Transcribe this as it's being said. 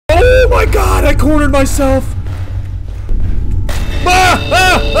my god, I cornered myself! No,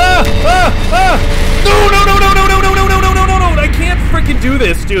 no, no, no, no, no, no, no, no, no, no, no, no! I can't freaking do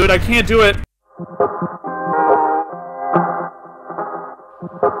this, dude. I can't do it.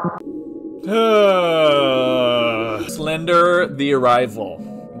 Slender The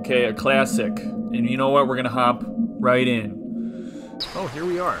Arrival. Okay, a classic. And you know what? We're gonna hop right in. Oh, here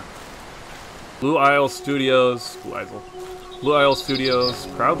we are. Blue Isle Studios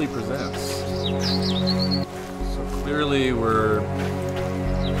proudly presents. So clearly we're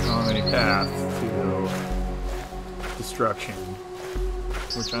on a path to destruction,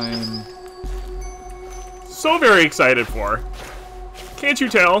 which I am so very excited for. Can't you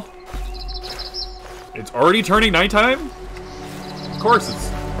tell? It's already turning nighttime? Of course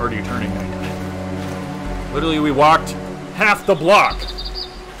it's already turning nighttime. Literally, we walked half the block,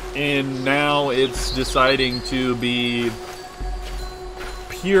 and now it's deciding to be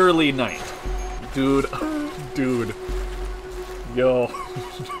purely night. Dude. Dude. Yo.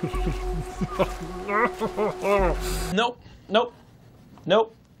 Nope. Nope.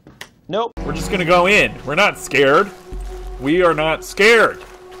 Nope. Nope. We're just gonna go in. We're not scared. We are not scared.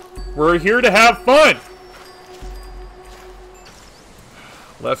 We're here to have fun.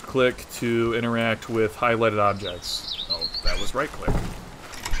 Left click to interact with highlighted objects. Oh, that was right click.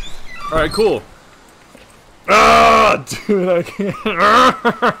 Alright, cool. Ah, dude, I can't.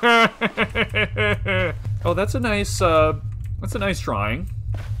 Oh, that's a nice drawing.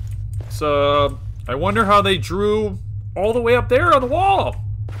 So, I wonder how they drew all the way up there on the wall.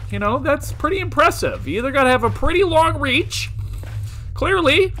 You know, that's pretty impressive. You either gotta have a pretty long reach,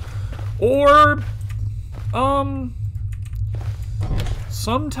 clearly, or,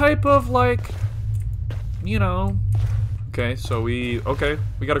 some type of, like, you know. Okay, so we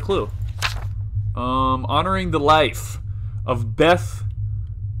got a clue. Honoring the life of Beth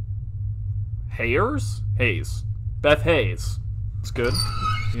Hayes? Beth Hayes. It's good.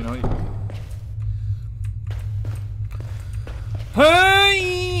 You know.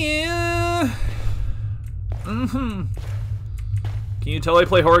 Hey, yeah. Can you tell I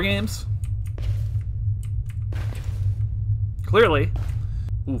play horror games? Clearly.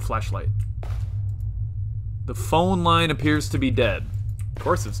 Ooh, flashlight. The phone line appears to be dead. Of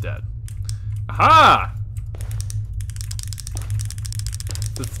course it's dead. Aha!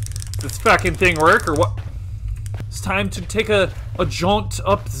 Does this fucking thing work, or what? It's time to take a jaunt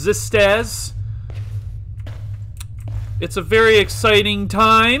up the stairs. It's a very exciting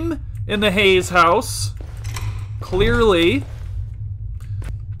time in the Hayes house. Clearly.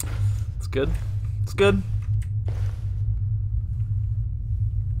 It's good. It's good.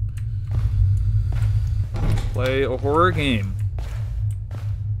 Play a horror game,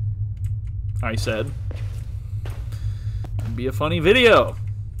 I said. It'd be a funny video,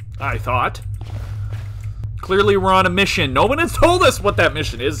 I thought. Clearly we're on a mission. No one has told us what that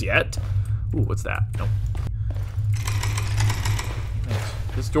mission is yet. Ooh, what's that? Nope.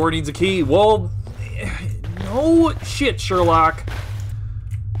 This door needs a key. Well, no shit, Sherlock.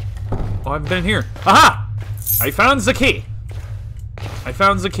 Oh, I've been here. Aha! I found the key. I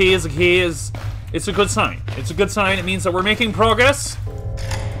found the key. The key is... It's a good sign. It's a good sign. It means that we're making progress.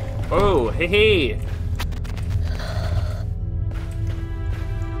 Oh, hey, hey.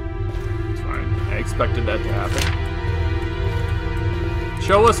 It's fine. I expected that to happen.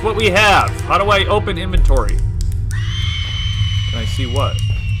 Show us what we have. How do I open inventory? Can I see what?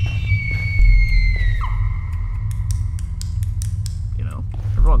 You know,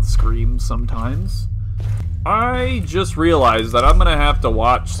 everyone screams sometimes. I just realized that I'm gonna have to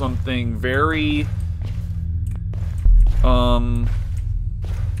watch something very,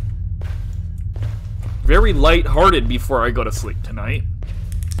 very lighthearted before I go to sleep tonight.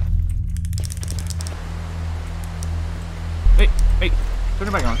 Hey, hey, turn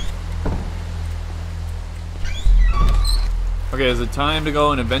it back on. Okay, is it time to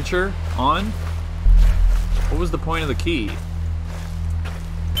go and adventure on? What was the point of the key?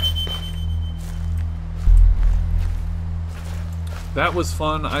 That was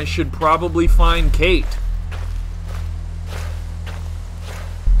fun. I should probably find Kate.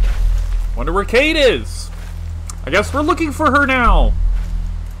 Wonder where Kate is. I guess we're looking for her now.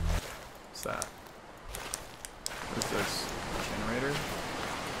 What's that? What is this? Generator?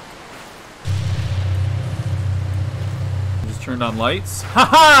 I just turned on lights.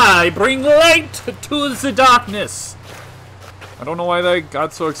 Haha! I bring light to the darkness. I don't know why they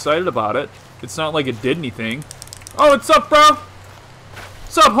got so excited about it. It's not like it did anything. Oh, what's up, bro?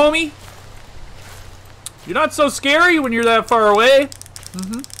 What's up, homie? You're not so scary when you're that far away.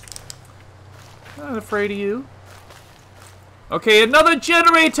 Not afraid of you. Okay, another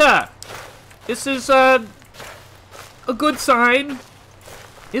generator! This is, a good sign.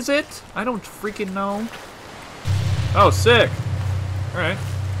 Is it? I don't freaking know. Oh, sick. Alright.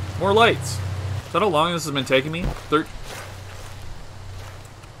 More lights. Is that how long this has been taking me? Come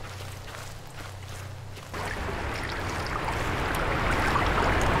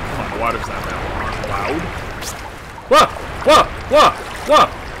on, the water's not that loud. Whoa! Whoa! Whoa! Whoa!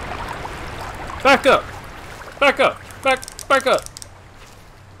 Back up! Back up! Back up!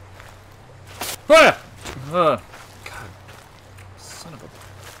 Ah! God. Son of a...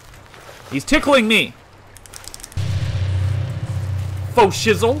 He's tickling me! Faux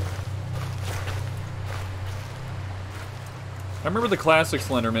shizzle! I remember the classic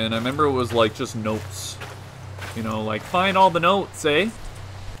Slenderman. I remember it was like just notes. You know, like find all the notes, eh?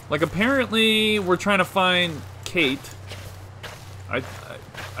 Like apparently we're trying to find Kate. I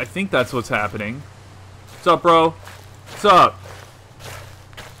think that's what's happening. What's up, bro? What's up?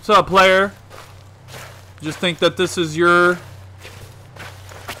 What's up, player? Just think that this is your...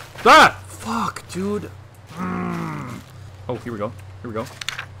 Ah! Fuck, dude. Oh, here we go. Here we go.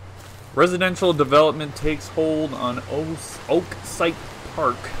 Residential development takes hold on Oak Site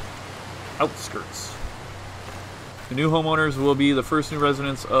Park outskirts. The new homeowners will be the first new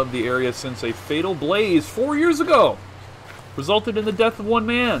residents of the area since a fatal blaze 4 years ago resulted in the death of one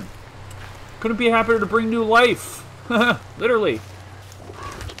man. Couldn't be happier to bring new life. Literally.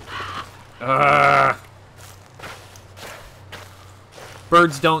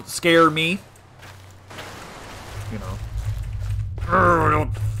 Birds don't scare me. You know. I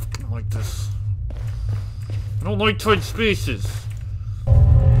don't like this. I don't like tight spaces.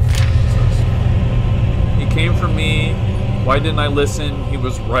 He came for me. Why didn't I listen? He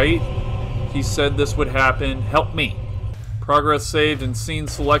was right. He said this would happen. Help me. Progress saved in scene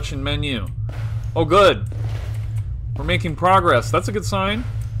selection menu. Oh, good. We're making progress. That's a good sign.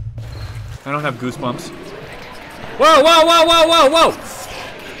 I don't have goosebumps. Whoa, whoa, whoa, whoa, whoa, whoa!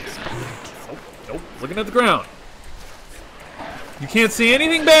 Oh, nope. Looking at the ground. You can't see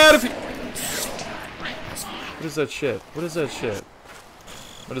anything bad if you... What is that shit? What is that shit?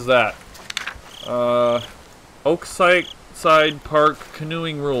 What is that? Oak Side Park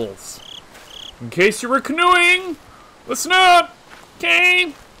canoeing rules. In case you were canoeing, listen up,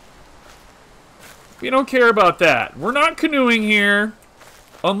 okay? We don't care about that. We're not canoeing here.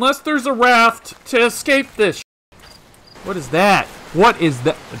 Unless there's a raft to escape this shit. What is that? What is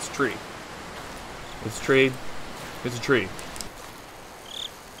that? It's a tree. It's a tree. It's a tree.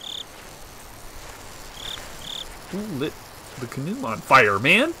 Who lit the canoe on fire,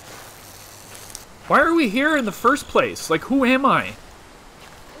 man? Why are we here in the first place? Like, who am I?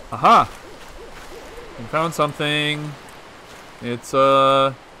 Aha. I found something. It's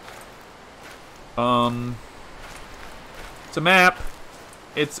a map.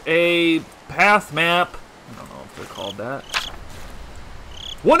 It's a path map. I don't know if they're called that.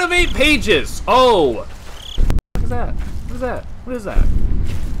 1 of 8 pages. Oh. What is that? What is that? What is that?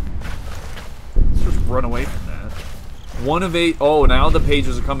 Let's just run away from that. 1 of 8. Oh, now the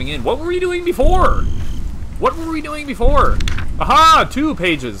pages are coming in. What were we doing before? What were we doing before? Aha! 2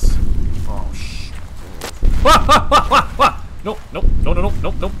 pages. Oh, shh. Nope, nope, no, no, no,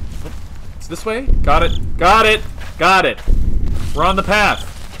 nope, nope, nope. It's this way? Got it. Got it. Got it. We're on the path.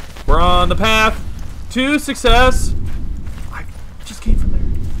 We're on the path to success. I just came from there.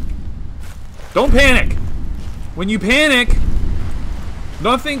 Don't panic. When you panic,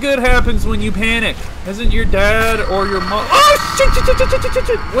 nothing good happens when you panic. Hasn't your dad or your mom... Oh, shit, shit, shit, shit, shit, shit,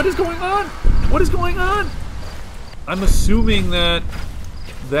 shit. What is going on? What is going on? I'm assuming that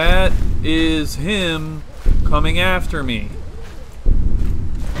that is him coming after me.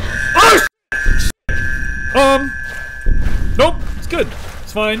 Oh, shit. Nope, it's good.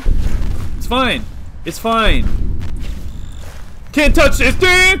 It's fine. It's fine. It's fine. Can't touch this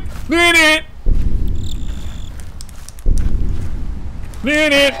thing. Minute.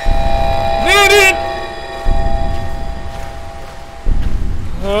 Minute. Minute.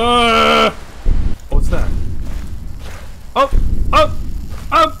 What's that? Oh, oh,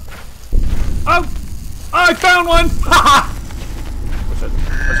 oh, oh. I found one. Haha. Push it. Push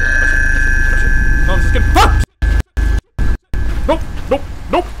it. Push it. Push it. No, I'm just kidding. Ah! Nope, nope,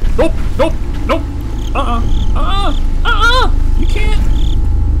 nope, nope, nope, nope. You can't.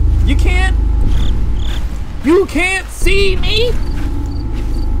 You can't. You can't see me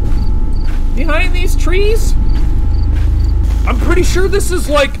behind these trees. I'm pretty sure this is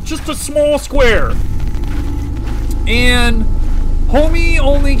like just a small square. And homie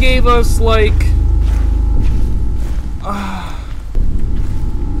only gave us like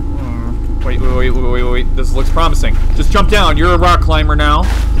wait. This looks promising. Just jump down. You're a rock climber now.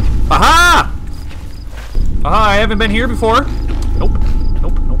 Aha!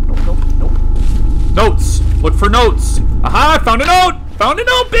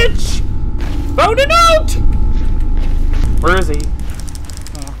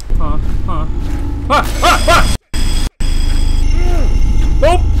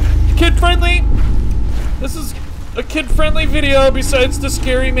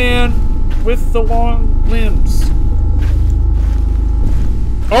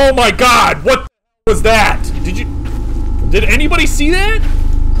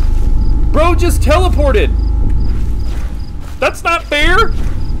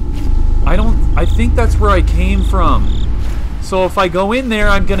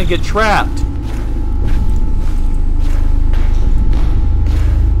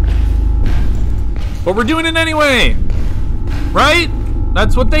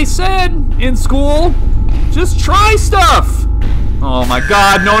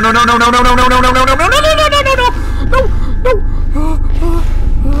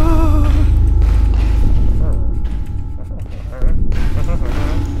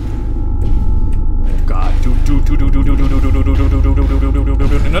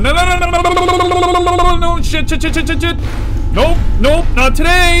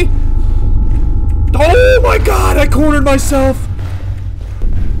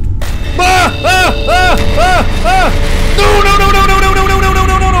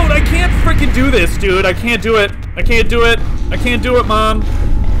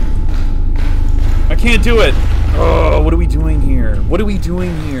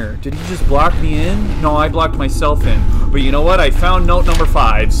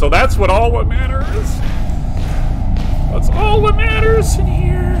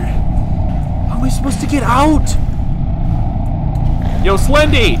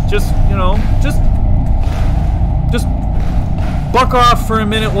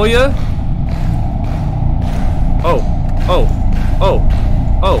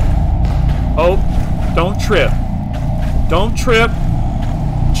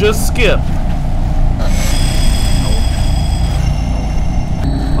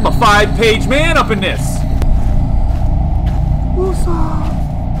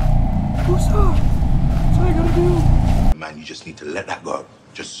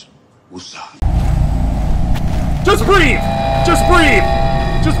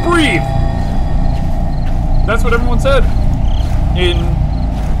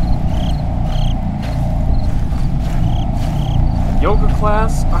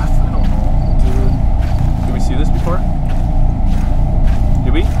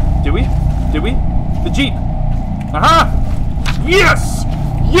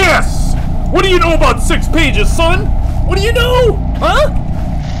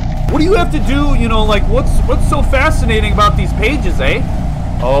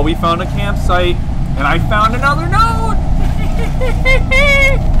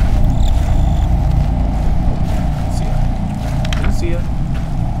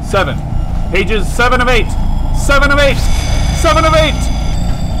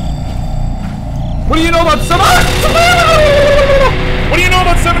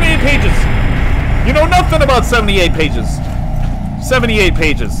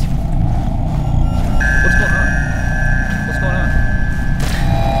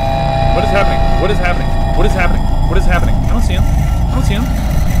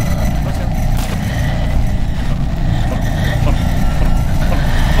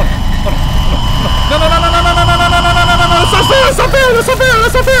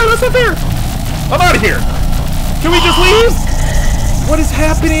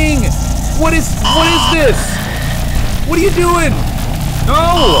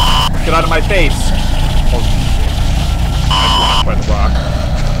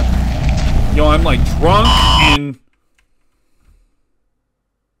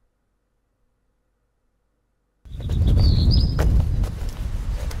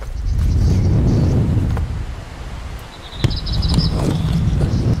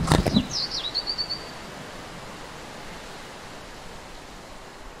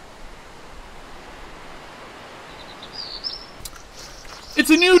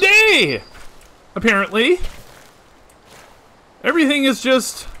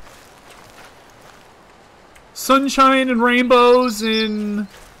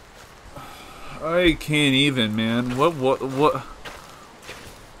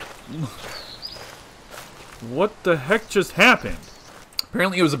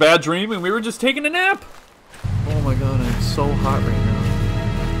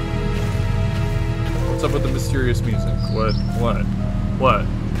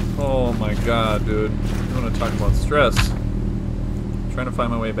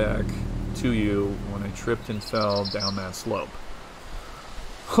 I tripped and fell down that slope.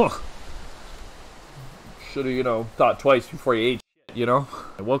 Huh. Should have, you know, thought twice before you ate shit, you know?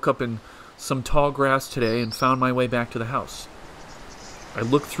 I woke up in some tall grass today and found my way back to the house. I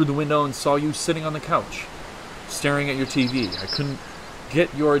looked through the window and saw you sitting on the couch, staring at your TV. I couldn't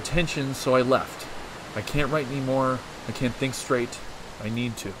get your attention, so I left. I can't write anymore. I can't think straight. I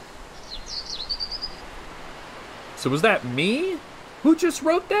need to. So was that me? Who just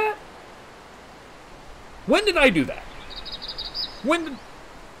wrote that? When did I do that? When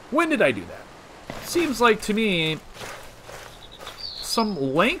did I do that? Seems like to me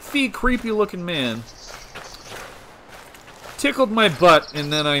some lengthy, creepy-looking man tickled my butt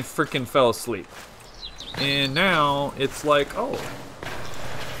and then I freaking fell asleep. And now it's like, oh,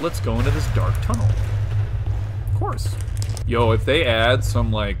 let's go into this dark tunnel. Of course. Yo, if they add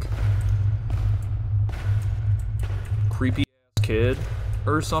some like creepy ass kid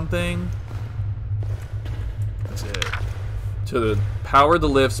or something, that's it. To power the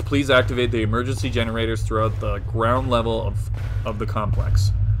lifts, please activate the emergency generators throughout the ground level of the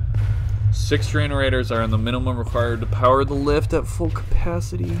complex. 6 generators are on the minimum required to power the lift at full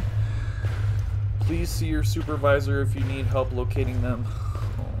capacity. Please see your supervisor if you need help locating them.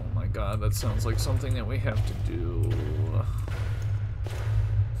 Oh my god, that sounds like something that we have to do.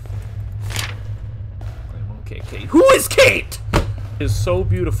 I'm okay, Kate. Who is Kate? Is so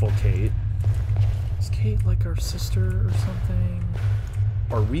beautiful, Kate. Is Kate like our sister or something?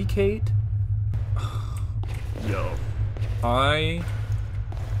 Are we Kate? Yo. Oh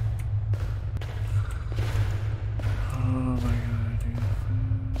my god, dude.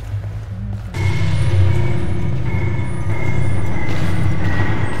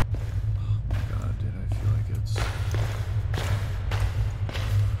 Oh my god, dude, I feel like it's...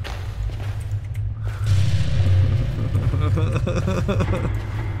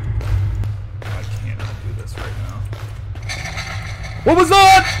 I cannot do this right now. What was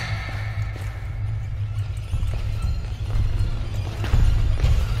that?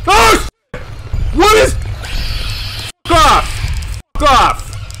 Oh, what is... Fuck off! Fuck off!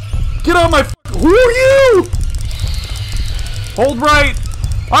 Get on my... Who are you? Hold right.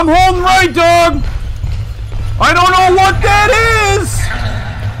 I'm holding right, dog! I don't know what that is!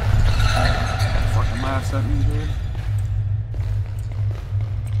 Fucking laughs at me, dude.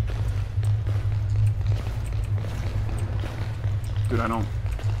 Dude, I don't...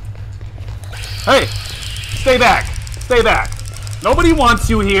 Hey! Stay back! Stay back! Nobody wants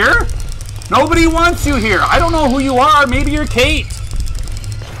you here! Nobody wants you here! I don't know who you are! Maybe you're Kate!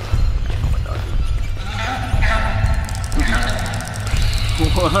 Oh my god.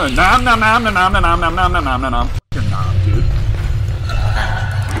 Nom nom nom nom nom nom nom nom nom nom nom nom. You're nom, dude.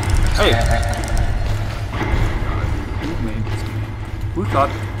 Hey! Who made this game? Who thought...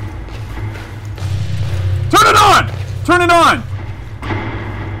 Turn it on! Turn it on!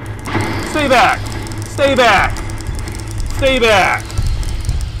 Stay back! Stay back! Stay back!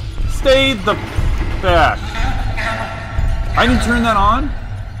 Stay the back! I need to turn that on?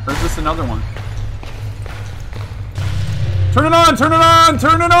 Or is this another one? Turn it on! Turn it on!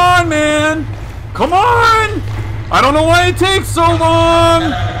 Turn it on, man! Come on! I don't know why it takes so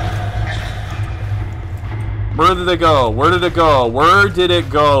long! Where did it go? Where did it go? Where did it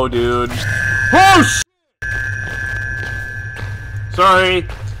go, dude? Oh, shit! Sorry.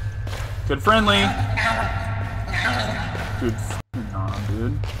 Good friendly. Dude, nah,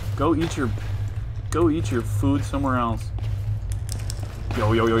 dude. Go eat your food somewhere else.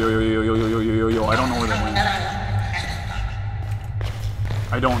 Yo, yo, yo, yo, yo, yo, yo, yo, yo, yo, yo, yo. I don't know where they went.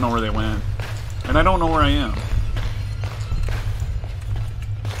 I don't know where they went. And I don't know where I am.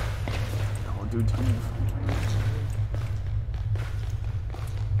 Oh, dude, tell me.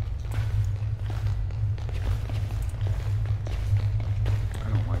 I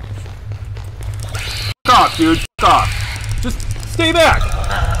don't like this. Stop, dude. Stop. Just stay back.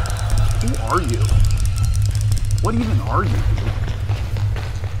 Who are you? What even are you, dude?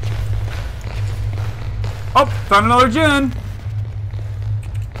 Oh, found another gen.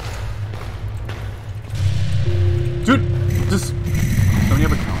 Dude, just... Don't you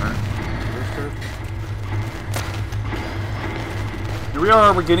have a counter? Here we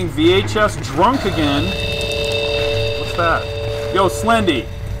are, we're getting VHS drunk again. What's that? Yo, Slendy.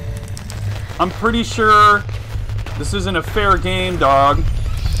 I'm pretty sure this isn't a fair game, dog.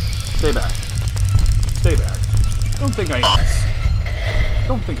 Stay back. Stay back. Don't think I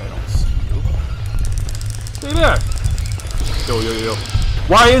don't think I don't see you. Stay back. Yo, yo, yo.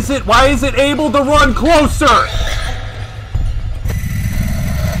 Why is it able to run closer?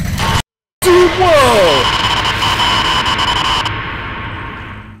 Dude, whoa!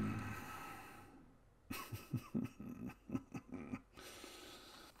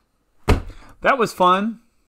 That was fun.